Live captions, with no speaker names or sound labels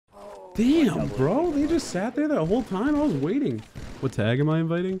Damn, bro, they just sat there that whole time. I was waiting. What tag am I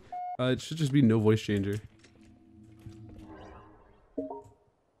inviting? It should just be no voice changer.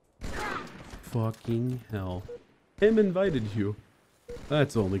 Fucking hell. Him invited you.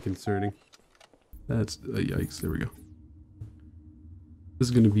 That's only concerning. That's yikes. There we go. This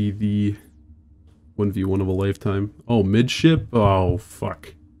is gonna be the 1v1 of a lifetime. Oh, midship? Oh,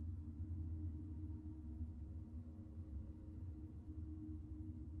 fuck.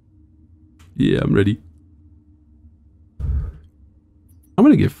 Yeah, I'm ready. I'm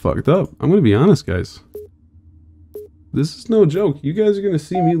gonna get fucked up. I'm gonna be honest, guys. This is no joke. You guys are gonna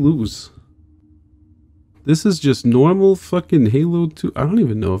see me lose. This is just normal fucking Halo 2. I don't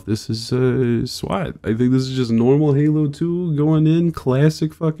even know if this is SWAT. I think this is just normal Halo 2 going in.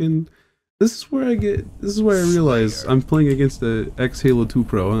 Classic fucking... This is where I realize I'm playing against the ex-Halo 2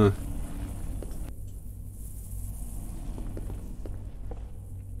 pro, huh?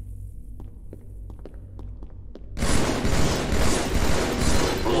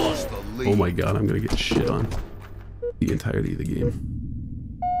 Oh my god, I'm gonna get shit on the entirety of the game.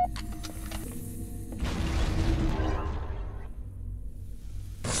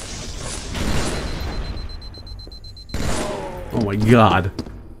 Oh my god.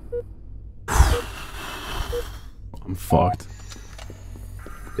 I'm fucked.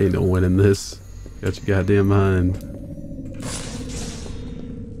 Ain't no winning this. Got your goddamn mind.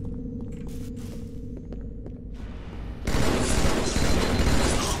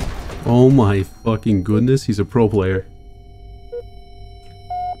 Oh my fucking goodness, he's a pro player.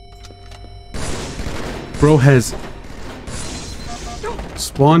 Bro has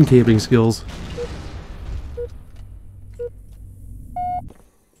spawn camping skills.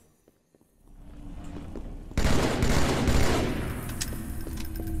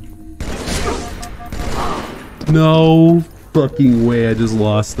 No fucking way, I just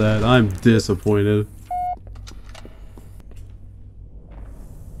lost that. I'm disappointed.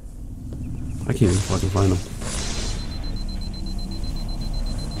 I can't even fucking find him.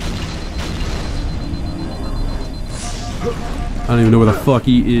 I don't even know where the fuck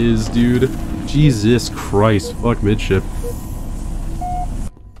he is, dude. Jesus Christ, fuck midship.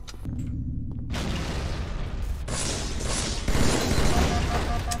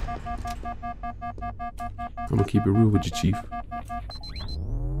 I'm gonna keep it real with you, Chief.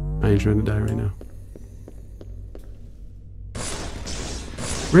 I ain't trying to die right now.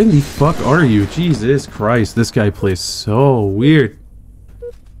 Where in the fuck are you? Jesus Christ, this guy plays so weird.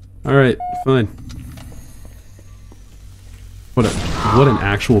 Alright, fine. What an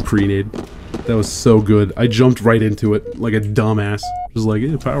actual pre-nade. That was so good. I jumped right into it like a dumbass. Just like,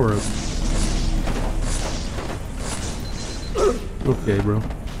 yeah, power up. Okay, bro.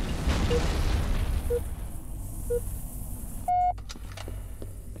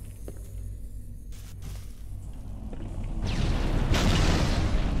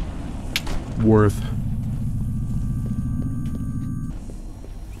 Worth.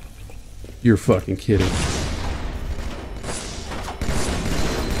 You're fucking kidding.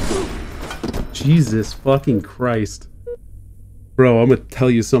 Jesus fucking Christ. Bro, I'm gonna tell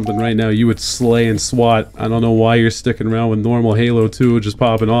you something right now. You would slay and SWAT. I don't know why you're sticking around with normal Halo 2 just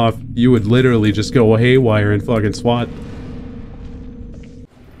popping off. You would literally just go haywire and fucking SWAT.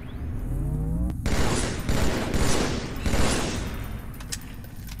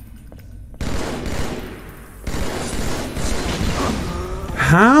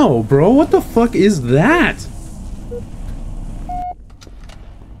 How, bro? What the fuck is that?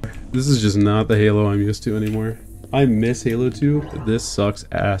 This is just not the Halo I'm used to anymore. I miss Halo 2, but this sucks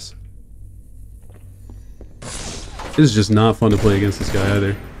ass. This is just not fun to play against this guy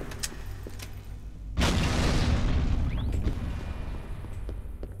either.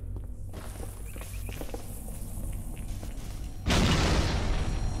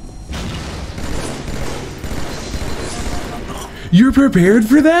 You're prepared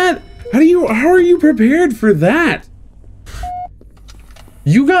for that? How are you prepared for that?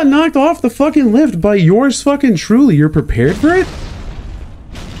 You got knocked off the fucking lift by yours fucking truly. You're prepared for it?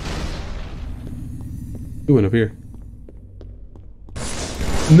 Who went up here?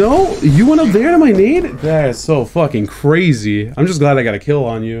 No, you went up there to my nade? That is so fucking crazy. I'm just glad I got a kill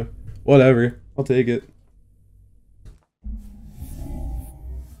on you. Whatever, I'll take it.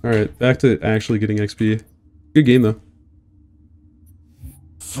 Alright, back to actually getting XP. Good game though.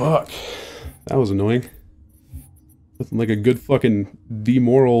 Fuck. That was annoying. Nothing like a good fucking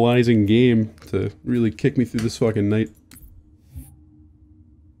demoralizing game to really kick me through this fucking night.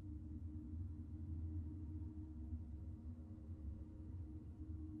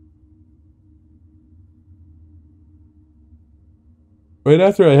 Right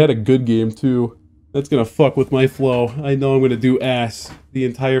after I had a good game, too. That's gonna fuck with my flow. I know I'm gonna do ass the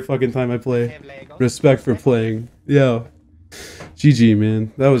entire fucking time I play. Respect for playing. Yo. GG,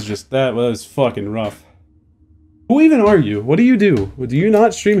 man. That was fucking rough. Who even are you? What do you do? Do you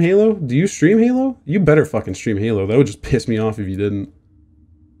not stream Halo? Do you stream Halo? You better fucking stream Halo. That would just piss me off if you didn't.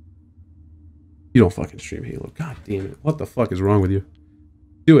 You don't fucking stream Halo. God damn it. What the fuck is wrong with you?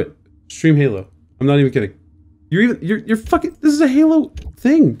 Do it. Stream Halo. I'm not even kidding. You're fucking, this is a Halo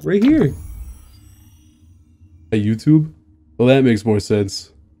thing right here. A YouTube? Well, that makes more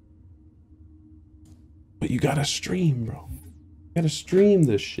sense. But you gotta stream, bro. You gotta stream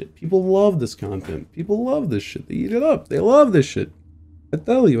this shit. People love this content. People love this shit. They eat it up. They love this shit. I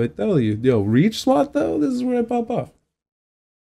tell you. Yo, reach slot though, this is where I pop off.